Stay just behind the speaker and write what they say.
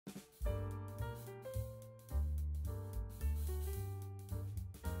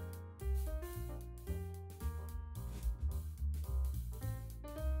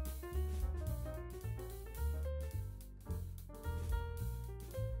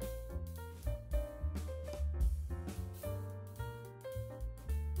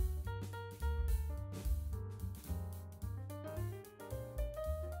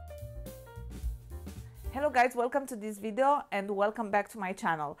Hello guys, welcome to this video and welcome back to my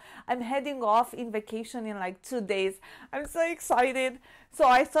channel. I'm heading off in vacation in like 2 days. I'm so excited. So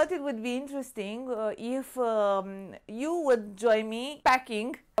I thought it would be interesting if you would join me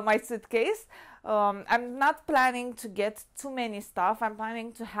packing my suitcase. I'm not planning to get too many stuff. I'm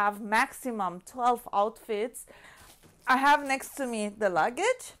planning to have maximum 12 outfits. I have next to me the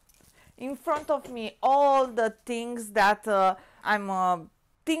luggage. In front of me all the things that I'm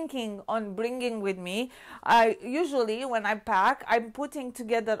thinking on bringing with me. I usually, when I pack, I'm putting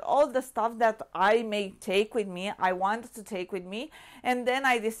together all the stuff that I may take with me, I want to take with me, and then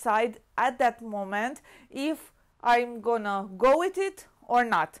I decide at that moment if I'm gonna go with it or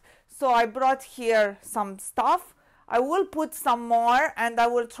not. So I brought here some stuff. I will put some more and I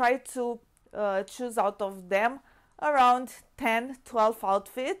will try to choose out of them around 10-12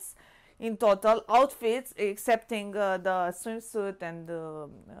 outfits in total, outfits excepting the swimsuit and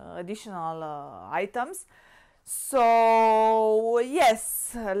additional items. So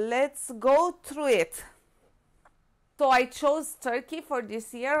yes, let's go through it. So I chose Turkey for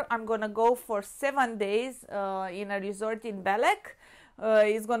this year. I'm gonna go for 7 days in a resort in Belek.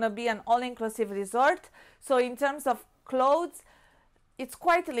 It's gonna be an all-inclusive resort. So in terms of clothes, it's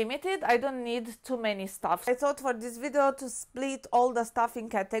quite limited. I don't need too many stuff. I thought for this video to split all the stuff in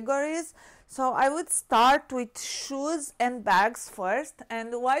categories. So I would start with shoes and bags first.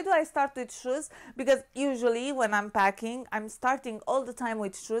 And why do I start with shoes? Because usually when I'm packing, I'm starting all the time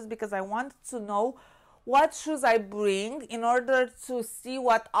with shoes because I want to know what shoes I bring in order to see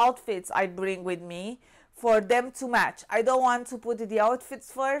what outfits I bring with me for them to match. I don't want to put the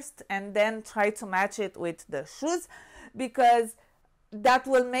outfits first and then try to match it with the shoes, because that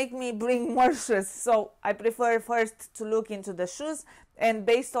will make me bring more shoes. So I prefer first to look into the shoes and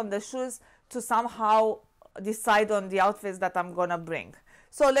based on the shoes to somehow decide on the outfits that I'm gonna bring.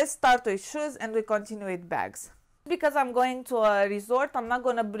 So let's start with shoes and we continue with bags. Because I'm going to a resort, I'm not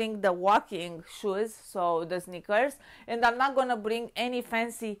gonna bring the walking shoes, so the sneakers, and I'm not gonna bring any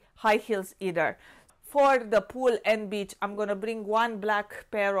fancy high heels either. For the pool and beach, I'm gonna bring one black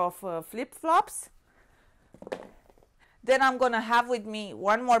pair of flip-flops. Then I'm gonna have with me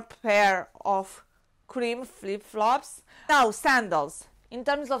one more pair of cream flip-flops. Now sandals. In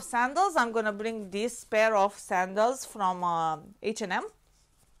terms of sandals, I'm gonna bring this pair of sandals from H&M.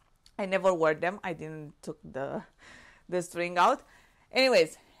 I never wore them. I didn't took the string out.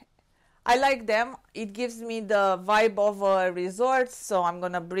 Anyways, I like them. It gives me the vibe of a resort, so I'm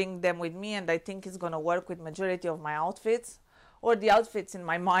gonna bring them with me, and I think it's gonna work with majority of my outfits, or the outfits in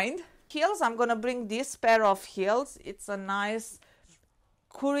my mind. Heels, I'm gonna bring this pair of heels. It's a nice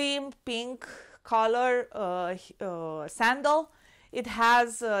cream pink color sandal. It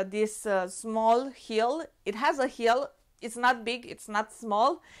has this small heel. It has a heel. It's not big, it's not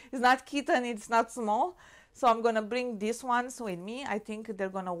small, it's not kitten, it's not small. So I'm gonna bring these ones with me. I think they're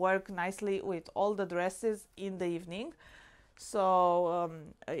gonna work nicely with all the dresses in the evening. So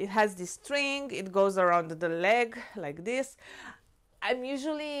it has this string, it goes around the leg like this. I'm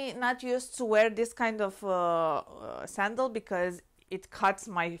usually not used to wear this kind of sandal because it cuts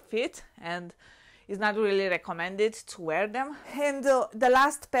my feet and it's not really recommended to wear them. And the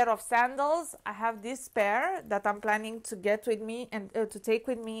last pair of sandals, I have this pair that I'm planning to get with me and to take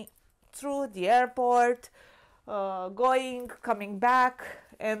with me through the airport, going, coming back,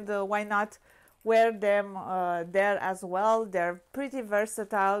 and why not wear them there as well. They're pretty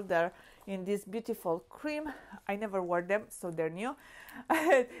versatile. They're in this beautiful cream. I never wore them, so they're new.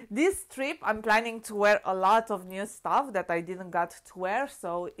 This trip I'm planning to wear a lot of new stuff that I didn't got to wear,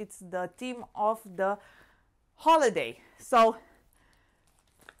 so it's the theme of the holiday. So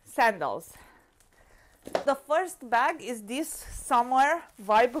sandals. The first bag is this summer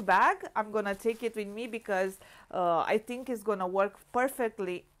vibe bag. I'm gonna take it with me because I think it's gonna work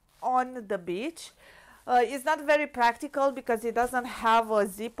perfectly on the beach. It's not very practical because it doesn't have a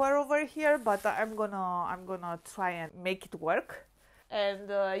zipper over here, but I'm gonna try and make it work. And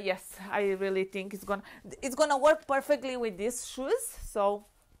yes, I really think it's gonna work perfectly with these shoes. So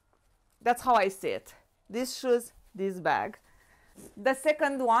that's how I see it. These shoes, this bag. The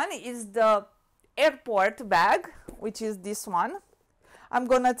second one is the airport bag, which is this one. I'm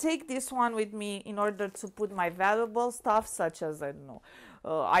gonna take this one with me in order to put my valuable stuff, such as, I don't know,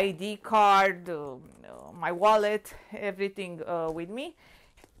 ID card, my wallet, everything with me.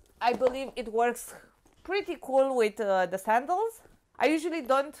 I believe it works pretty cool with the sandals. I usually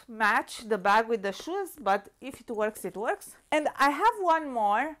don't match the bag with the shoes, but if it works, it works. And I have one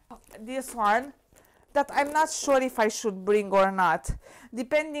more, this one, that I'm not sure if I should bring or not.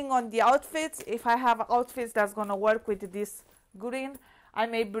 Depending on the outfits, if I have outfits that's gonna work with this green, I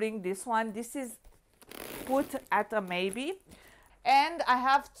may bring this one. This is put at a maybe. And I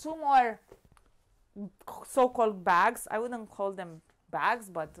have two more so-called bags. I wouldn't call them bags,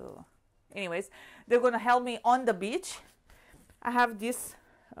 but anyways, they're gonna help me on the beach. I have this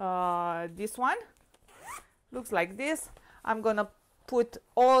one, looks like this. I'm gonna put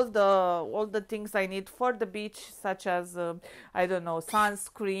all the things I need for the beach, such as I don't know,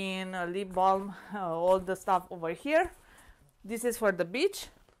 sunscreen, lip balm, all the stuff over here. This is for the beach.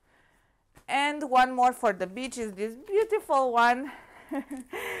 And one more for the beach is this beautiful one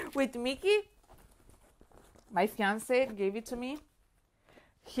with Mickey. My fiance gave it to me.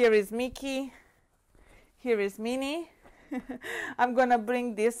 Here is Mickey. Here is Minnie. I'm gonna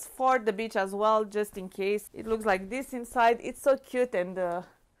bring this for the beach as well, just in case. It looks like this inside. It's so cute and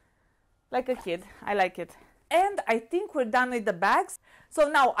like a kid. I like it. And I think we're done with the bags. So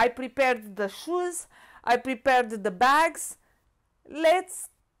now I prepared the shoes. I prepared the bags. Let's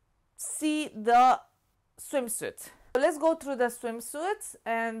see the swimsuit. Let's go through the swimsuits,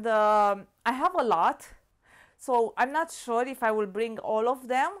 and I have a lot, so I'm not sure if I will bring all of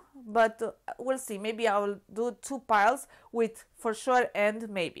them, but we'll see. Maybe I will do 2 piles with for sure and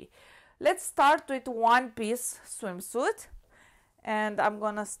maybe. Let's start with one-piece swimsuit, and I'm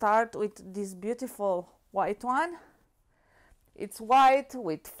gonna start with this beautiful white one. It's white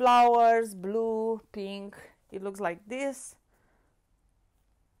with flowers, blue, pink. It looks like this.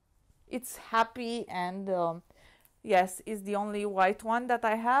 It's happy, and yes, it's the only white one that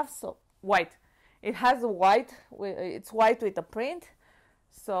I have. So white, it has a white, it's white with a print,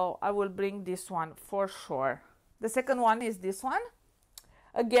 so I will bring this one for sure. The second one is this one.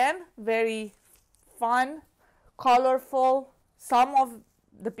 Again, very fun, colorful. Some of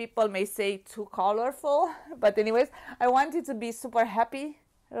the people may say too colorful, but anyways, I want it to be super happy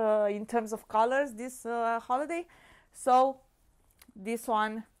in terms of colors this holiday. So this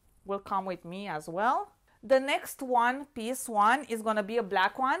one will come with me as well. The next one-piece one is gonna be a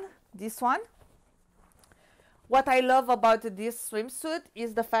black one, this one. What I love about this swimsuit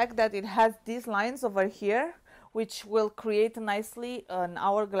is the fact that it has these lines over here, which will create nicely an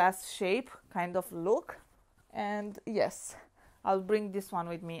hourglass shape kind of look. And yes, I'll bring this one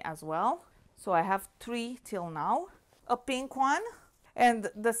with me as well. So I have 3 till now. A pink one, and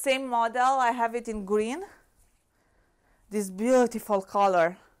the same model, I have it in green. This beautiful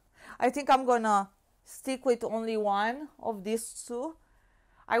color. I think I'm gonna stick with only one of these 2.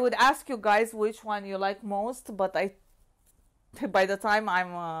 I would ask you guys which one you like most, but by the time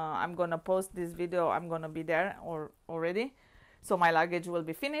I'm gonna post this video, I'm gonna be there already, so my luggage will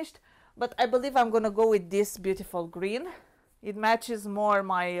be finished. But I believe I'm gonna go with this beautiful green. It matches more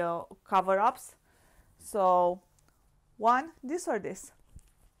my cover-ups. So one, this or this?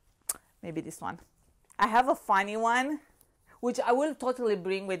 Maybe this one. I have a funny one, which I will totally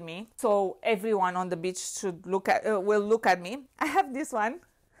bring with me, so everyone on the beach should will look at me. I have this one.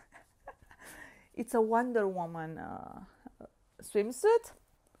 It's a Wonder Woman swimsuit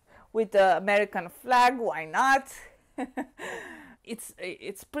with the American flag. Why not?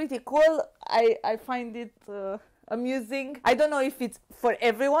 It's pretty cool. I find it amusing. I don't know if it's for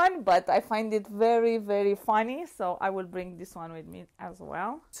everyone, but I find it very, very funny, so I will bring this one with me as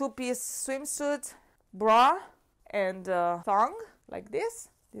well. 2-piece swimsuit, bra, and thong like this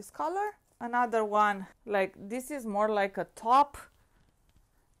color. Another one, like this is more like a top,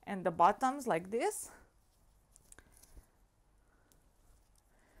 and the bottoms like this.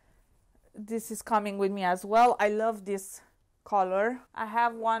 This is coming with me as well. I love this color. I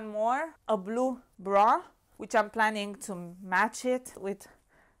have one more, a blue bra, which I'm planning to match it with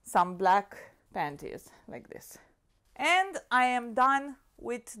some black panties like this. And I am done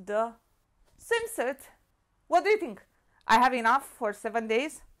with the swimsuit. What do you think? I have enough for 7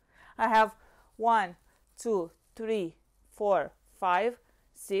 days. I have 1, 2, 3, 4, 5,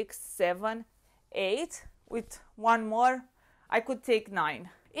 6, 7, 8. With one more, I could take 9.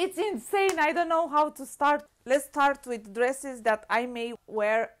 It's insane. I don't know how to start. Let's start with dresses that I may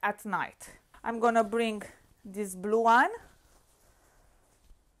wear at night. I'm gonna bring this blue one.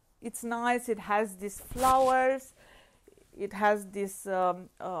 It's nice. It has these flowers. It has this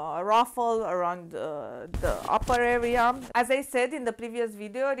ruffle around the upper area. As I said in the previous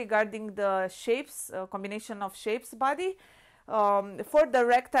video regarding the shapes, combination of shapes body, for the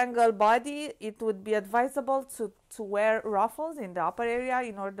rectangle body, it would be advisable to wear ruffles in the upper area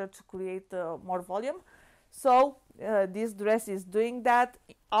in order to create more volume. So this dress is doing that.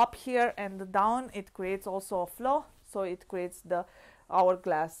 Up here and down, it creates also a flow, so it creates the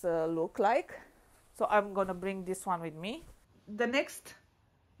hourglass look like. So I'm gonna bring this one with me. The next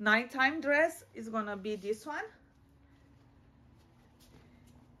nighttime dress is gonna be this one.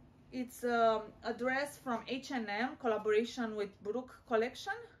 It's a dress from H&M, collaboration with Brooke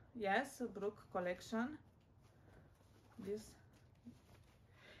collection. Yes, Brooke collection. This,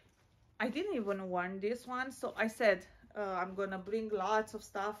 I didn't even want this one, so I said I'm gonna bring lots of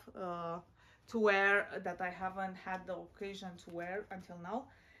stuff to wear that I haven't had the occasion to wear until now.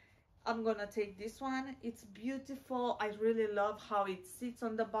 I'm gonna take this one. It's beautiful. I really love how it sits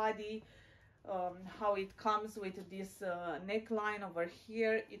on the body, how it comes with this neckline over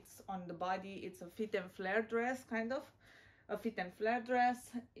here. It's on the body. It's a fit and flare dress, kind of a fit and flare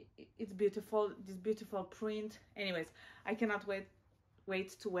dress. It's beautiful, this beautiful print. Anyways, I cannot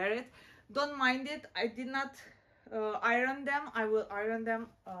wait to wear it. Don't mind it. I did not iron them. I will iron them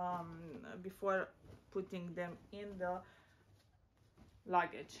before putting them in the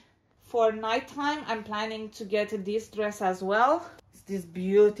luggage. For nighttime, I'm planning to get this dress as well. It's this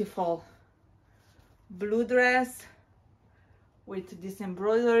beautiful blue dress with this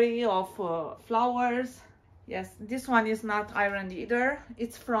embroidery of flowers. Yes, this one is not ironed either.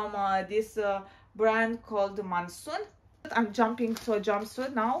 It's from this brand called Monsoon. I'm jumping to a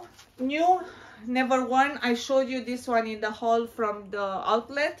jumpsuit now. New, never worn. I showed you this one in the haul from the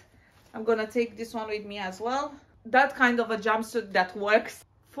outlet. I'm gonna take this one with me as well. That kind of a jumpsuit that works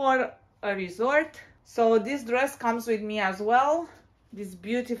for a resort. So this dress comes with me as well. This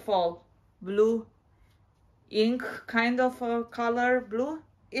beautiful blue ink kind of a color blue.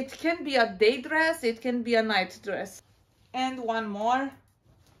 It can be a day dress, it can be a night dress. And one more.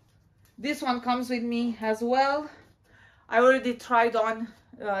 This one comes with me as well. I already tried on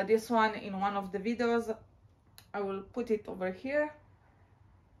this one in one of the videos. I will put it over here.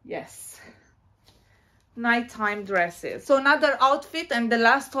 Yes. Nighttime dresses. So another outfit, and the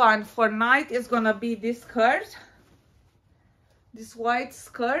last one for night is gonna be this skirt. This white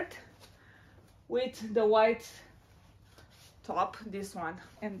skirt with the white top, this one.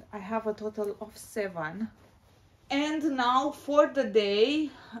 And I have a total of 7. And now for the day,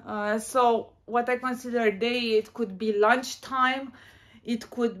 so what I consider day, it could be lunchtime, it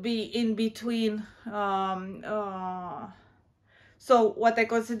could be in between. So what I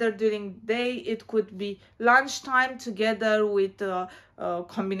consider during day, it could be lunchtime together with a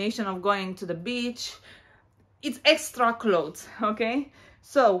combination of going to the beach. It's extra clothes, okay?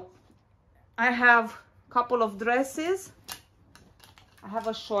 So I have a couple of dresses. I have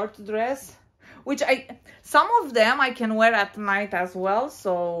a short dress, which some of them I can wear at night as well,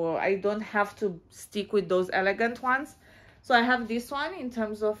 so I don't have to stick with those elegant ones. So I have this one in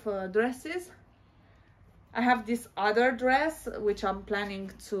terms of dresses. I have this other dress which I'm planning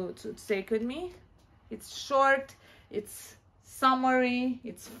to take with me. It's short, it's summery,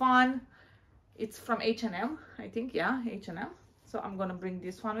 it's fun. It's from H&M, I think, yeah, H&M. So I'm gonna bring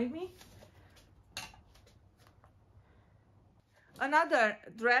this one with me. Another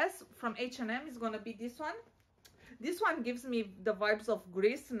dress from H&M is gonna be this one. This one gives me the vibes of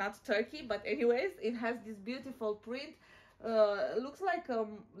Greece, not Turkey, but anyways, it has this beautiful print. Looks like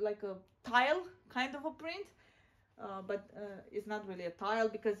a tile kind of a print, but it's not really a tile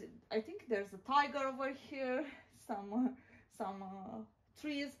because I think there's a tiger over here, some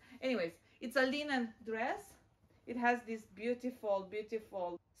trees. Anyways, it's a linen dress. It has these beautiful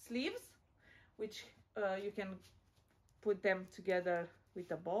sleeves, which you can put them together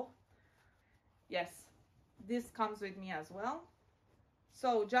with a bow. Yes, this comes with me as well.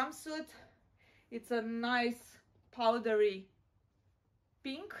 So jumpsuit, it's a nice powdery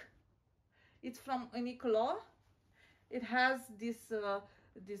pink. It's from Uniqlo. It has this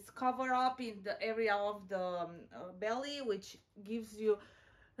this cover up in the area of the belly, which gives you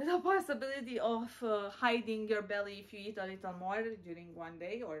the possibility of hiding your belly if you eat a little more during one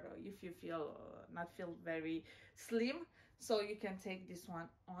day, or if you not feel very slim. So you can take this one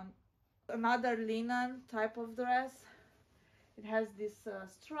on. Another linen type of dress. It has these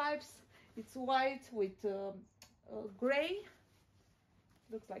stripes. It's white with gray.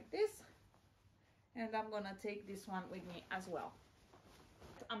 Looks like this. And I'm gonna take this one with me as well.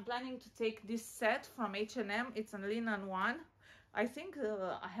 I'm planning to take this set from H&M. It's a linen one. I think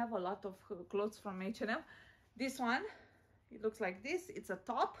I have a lot of clothes from H&M. This one, it looks like this. It's a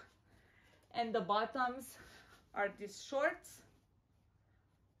top, and the bottoms are these shorts.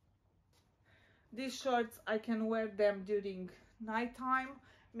 These shorts, I can wear them during nighttime,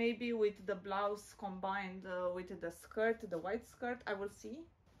 maybe with the blouse combined with the skirt, the white skirt. I will see.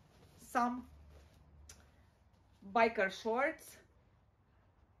 Some biker shorts.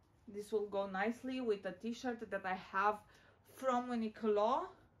 This will go nicely with a t-shirt that I have from Uniqlo,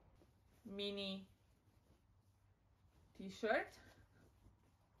 mini t-shirt.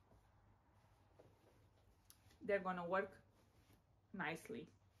 They're gonna work nicely.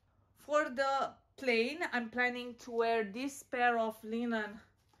 For the plain, I'm planning to wear this pair of linen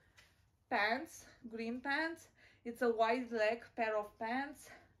pants, green pants. It's a wide leg pair of pants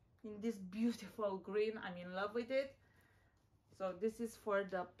in this beautiful green. I'm in love with it. So this is for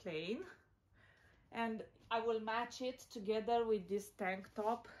the plain, and I will match it together with this tank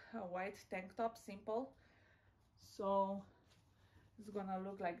top, a white tank top, simple. So it's gonna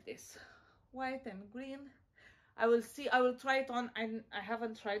look like this, white and green. I will see, I will try it on. I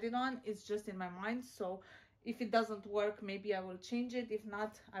haven't tried it on, it's just in my mind. So if it doesn't work, maybe I will change it. If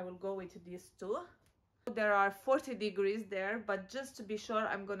not, I will go with these two. There are 40 degrees there, but just to be sure,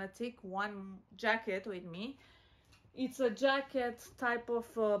 I'm gonna take one jacket with me. It's a jacket type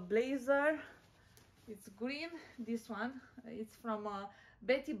of blazer. It's green. This one, it's from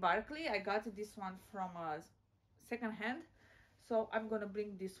Betty Barkley. I got this one from second hand, so I'm gonna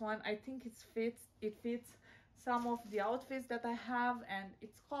bring this one. I think it fits some of the outfits that I have, and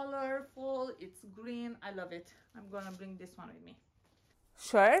it's colorful, it's green, I love it. I'm gonna bring this one with me.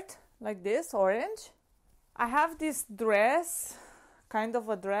 Shirt like this, orange. I have this dress, kind of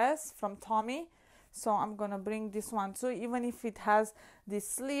a dress from Tommy, so I'm gonna bring this one too. Even if it has this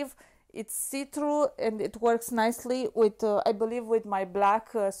sleeve, it's see-through and it works nicely with I believe with my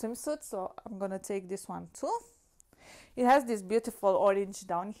black swimsuit, so I'm gonna take this one too. It has this beautiful orange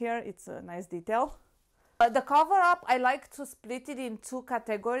down here. It's a nice detail. The cover up, I like to split it in two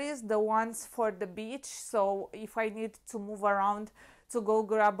categories. The ones for the beach, so if I need to move around to go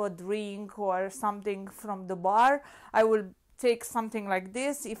grab a drink or something from the bar, I will take something like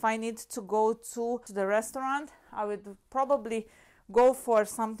this. If I need to go to the restaurant, I would probably go for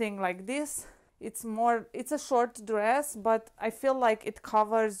something like this. It's a short dress, but I feel like it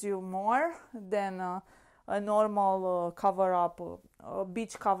covers you more than a normal cover up,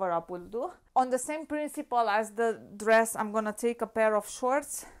 beach cover up will do. On the same principle as the dress, I'm gonna take a pair of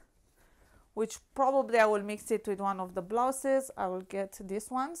shorts, which probably I will mix it with one of the blouses. I will get these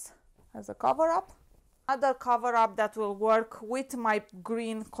ones as a cover up. Another cover up that will work with my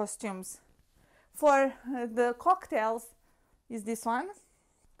green costumes for the cocktails is this one,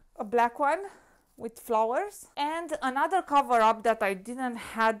 a black one with flowers. And another cover up that I didn't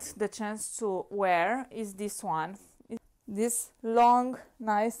had the chance to wear is this one. This long,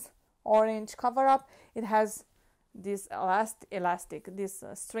 nice orange cover up. It has this elastic, this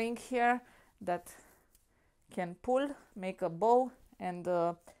string here that can pull, make a bow, and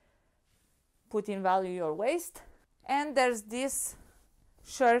put in value your waist. And there's this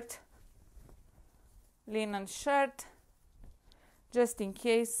shirt, linen shirt, just in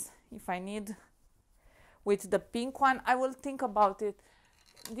case if I need, with the pink one. I will think about it.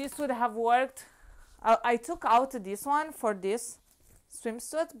 This would have worked. I took out this one for this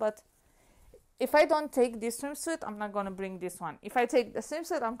swimsuit, but if I don't take this swimsuit, I'm not gonna bring this one. If I take the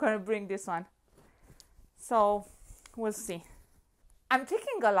swimsuit, I'm gonna bring this one. So we'll see. I'm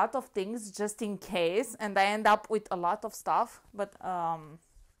taking a lot of things just in case, and I end up with a lot of stuff, but I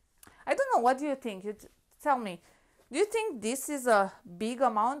don't know. What do you think? Tell me. Do you think this is a big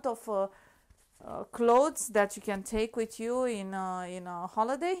amount of clothes that you can take with you in a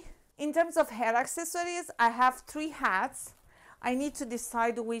holiday? In terms of hair accessories, I have 3 hats. I need to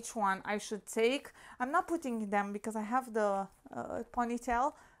decide which one I should take. I'm not putting them because I have the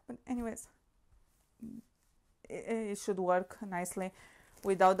ponytail, but anyways, it should work nicely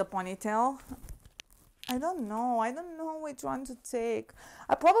without the ponytail. I don't know which one to take.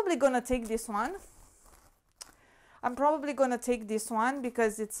 I'm probably gonna take this one. I'm probably gonna take this one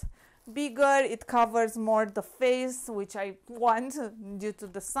because it's bigger, it covers more the face, which I want due to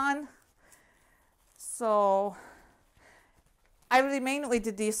the sun. So I remain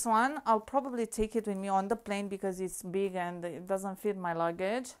with this one. I'll probably take it with me on the plane because it's big and it doesn't fit my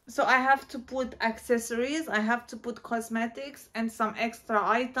luggage. So I have to put accessories, I have to put cosmetics and some extra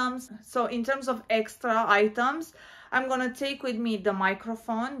items. So in terms of extra items, I'm gonna take with me the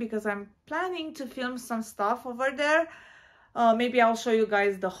microphone because I'm planning to film some stuff over there. Maybe I'll show you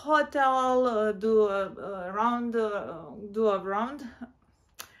guys the hotel, do a round.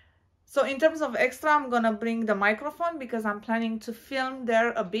 So in terms of extra, I'm gonna bring the microphone because I'm planning to film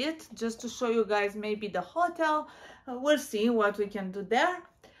there a bit, just to show you guys maybe the hotel. We'll see what we can do there.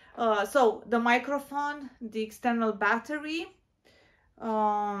 So the microphone, the external battery,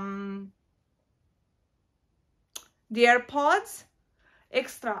 the AirPods.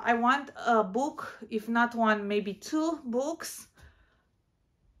 Extra, I want a book, if not one, maybe 2 books.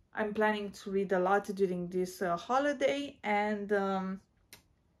 I'm planning to read a lot during this holiday. And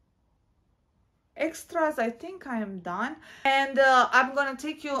extras, I think I am done. And I'm gonna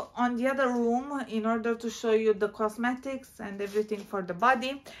take you on the other room in order to show you the cosmetics and everything for the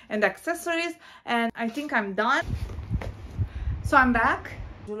body and accessories. And I think I'm done. So I'm back.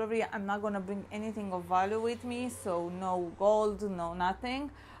 Jewelry, I'm not gonna bring anything of value with me, so no gold, no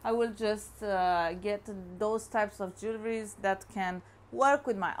nothing. I will just get those types of jewelries that can work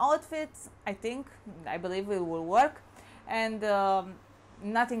with my outfits. I believe it will work. And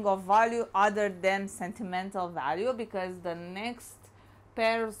nothing of value other than sentimental value, because the next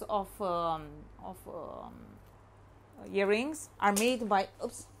pairs of earrings are made by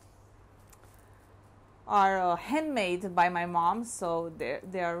handmade by my mom, so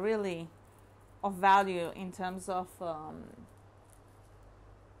they are really of value in terms of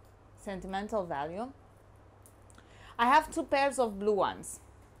sentimental value. I have 2 pairs of blue ones.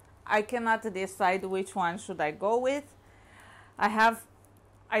 I cannot decide which one should I go with.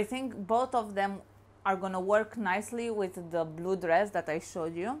 I think both of them are gonna work nicely with the blue dress that I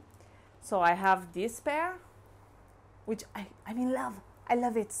showed you. So I have this pair, which I'm in love. I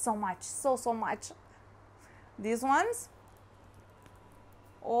love it so much, so much. These ones,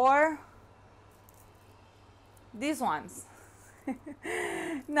 or these ones.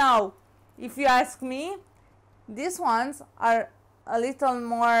 Now, if you ask me, these ones are a little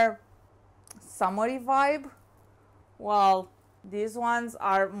more summery vibe, while these ones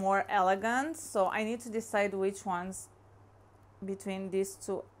are more elegant. So I need to decide which ones between these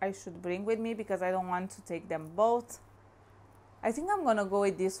two I should bring with me, because I don't want to take them both. I think I'm gonna go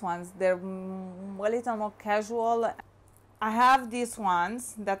with these ones. They're a little more casual. I have these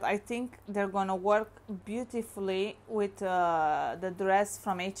ones that I think they're gonna work beautifully with the dress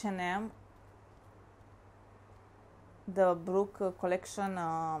from H&M, the Brooke collection,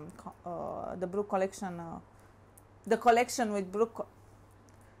 the Brooke collection, the collection with Brooke.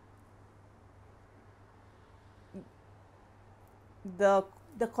 The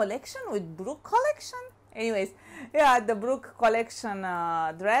collection with Brooke collection. Anyways, yeah, the Brooke collection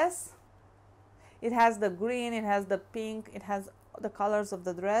dress. It has the green, it has the pink, it has the colors of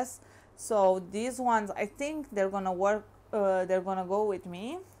the dress. So these ones, I think they're gonna work. They're gonna go with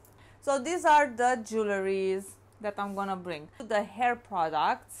me. So these are the jewelries that I'm gonna bring. The hair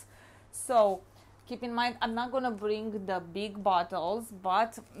products. So keep in mind, I'm not gonna bring the big bottles,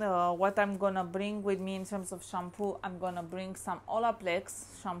 but what I'm gonna bring with me in terms of shampoo, I'm gonna bring some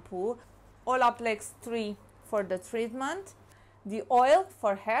Olaplex shampoo. Olaplex 3 for the treatment, the oil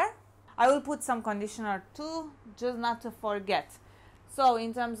for hair. I will put some conditioner too, just not to forget. So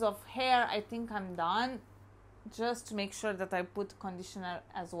in terms of hair, I think I'm done. Just to make sure that I put conditioner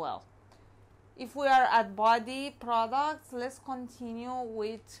as well. If we are at body products, let's continue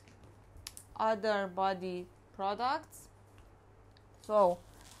with other body products. So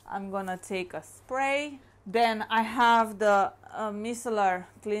I'm gonna take a spray. Then I have the micellar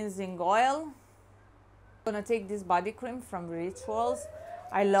cleansing oil. I'm gonna take this body cream from Rituals.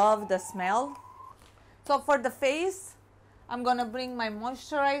 I love the smell. So for the face, I'm gonna bring my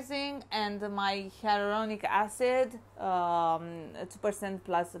moisturizing and my hyaluronic acid, 2%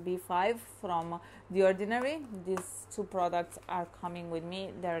 plus B5 from The Ordinary. These 2 products are coming with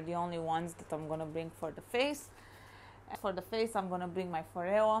me. They're the only ones that I'm gonna bring for the face. For the face, I'm gonna bring my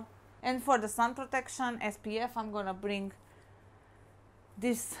Foreo. And for the sun protection, SPF, I'm gonna bring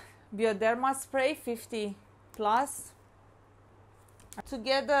this Bioderma spray 50 plus.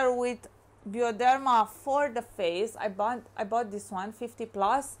 Together with Bioderma for the face, I bought this one 50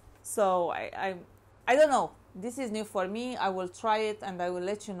 plus. So I don't know. This is new for me. I will try it and I will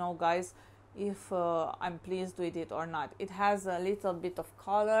let you know, guys, if I'm pleased with it or not. It has a little bit of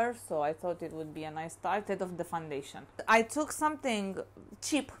color, so I thought it would be a nice start instead of the foundation. I took something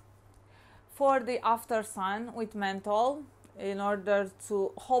cheap for the after sun with menthol, in order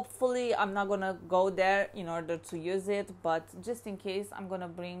to, hopefully I'm not gonna go there in order to use it, but just in case, I'm gonna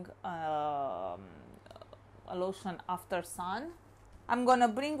bring a lotion after sun. I'm gonna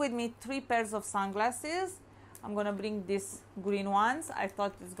bring with me 3 pairs of sunglasses. I'm gonna bring these green ones. I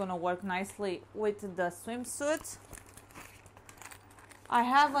thought it's gonna work nicely with the swimsuit. I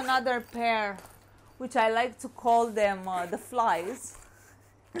have another pair, which I like to call them the flies.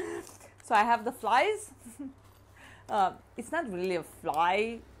 So I have the flies. It's not really a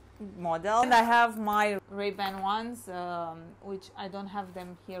fly model. And I have my Ray-Ban ones, which I don't have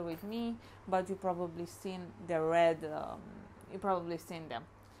them here with me, but you probably seen the red. You probably seen them.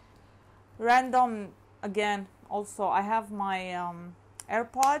 Random again. Also, I have my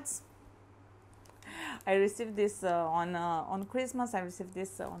AirPods. I received this on Christmas. I received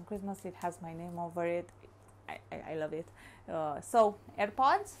this on Christmas. It has my name over it. I love it. So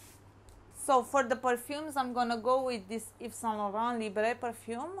AirPods. So for the perfumes, I'm gonna go with this Yves Saint Laurent Libre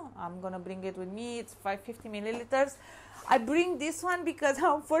perfume. I'm gonna bring it with me. It's 550 milliliters. I bring this one because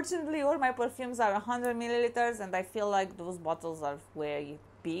unfortunately all my perfumes are 100 milliliters and I feel like those bottles are very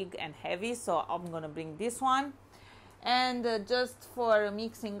big and heavy, so I'm gonna bring this one. And just for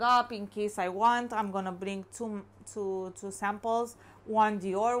mixing up, in case I want, I'm gonna bring two samples, one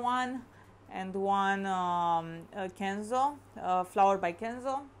Dior one and one Kenzo, Flower by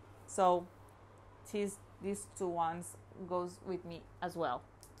Kenzo. So these two ones goes with me as well.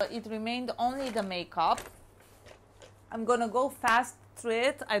 It remained only the makeup. I'm gonna go fast through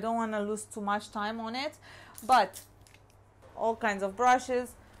it. I don't want to lose too much time on it, but all kinds of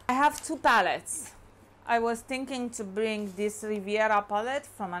brushes. I have two palettes. I was thinking to bring this Riviera palette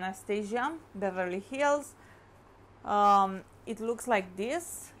from Anastasia, Beverly Hills. It looks like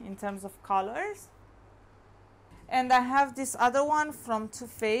this in terms of colors. And I have this other one from Too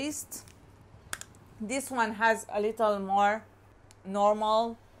Faced. This one has a little more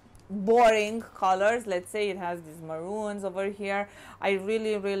normal, boring colors. Let's say it has these maroons over here. I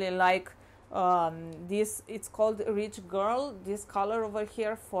really like this. It's called Rich Girl, this color over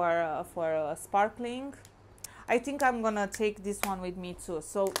here for sparkling. I think I'm gonna take this one with me too.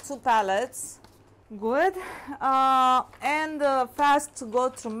 So two palettes. Good. And fast to go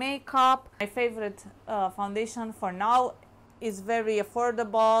through makeup. My favorite foundation for now is very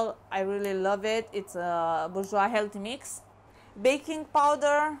affordable. I really love it. It's a Bourjois Healthy Mix. Baking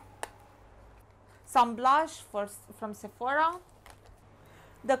powder, some blush from Sephora,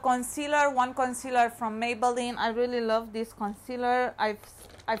 the concealer, one concealer from Maybelline. I really love this concealer.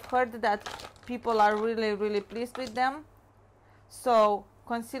 I've heard that people are really pleased with them. So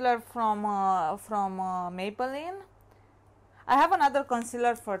concealer from Maybelline. I have another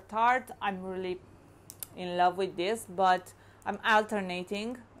concealer for Tarte. I'm really in love with this, but I'm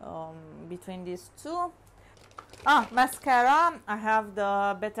alternating between these two. Mascara. I have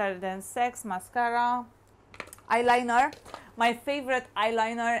the Better Than Sex mascara. Eyeliner. My favorite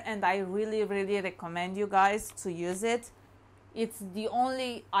eyeliner, and I really recommend you guys to use it. It's the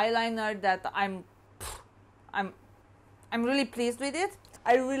only eyeliner that I'm really pleased with it.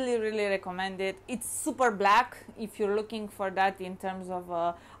 I really recommend it. It's super black. If you're looking for that in terms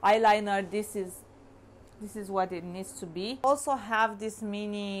of eyeliner, this is what it needs to be. Also have this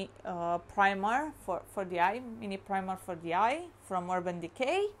mini primer for the eye, mini primer for the eye from Urban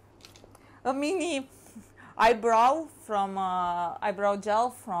Decay. A mini eyebrow gel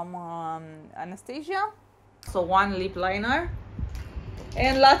from Anastasia. So one lip liner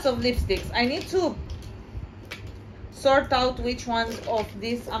and lots of lipsticks. I need to sort out which ones of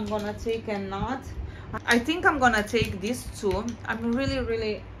these I'm gonna take and not. I think I'm gonna take these two. I'm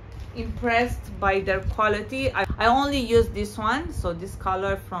really impressed by their quality. I only use this one, so this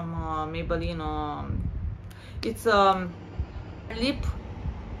color from Maybelline. It's lip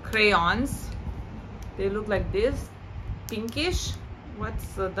crayons. They look like this, pinkish.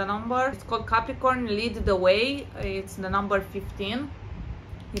 What's the number? It's called Capricorn Lead the Way. It's the number 15.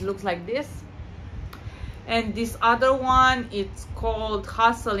 It looks like this. And this other one, it's called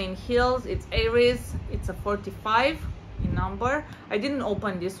Hustle in Heels. It's Aries. It's a 45 in number. I didn't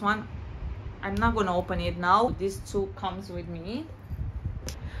open this one. I'm not gonna open it now. These two comes with me.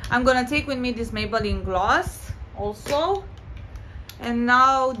 I'm gonna take with me this Maybelline gloss also. And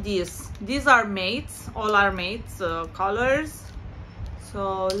now these are mates, all are mates colors.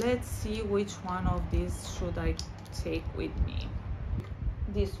 So let's see which one of these should I take with me.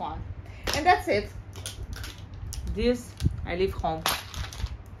 This one. And that's it. This I leave home.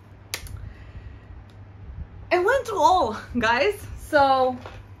 I went through all, guys. So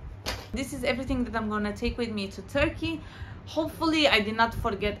this is everything that I'm gonna take with me to Turkey. Hopefully I did not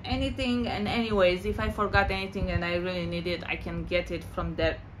forget anything, and anyways, if I forgot anything and I really need it, I can get it from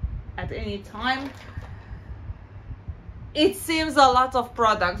there at any time. It seems a lot of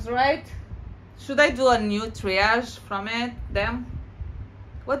products, right? Should I do a new triage from them?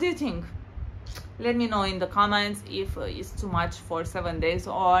 What do you think? Let me know in the comments if it's too much for 7 days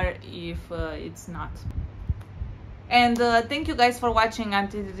or if it's not. And thank you guys for watching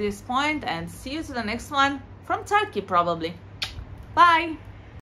until this point, and see you to the next one from Turkey probably. Bye!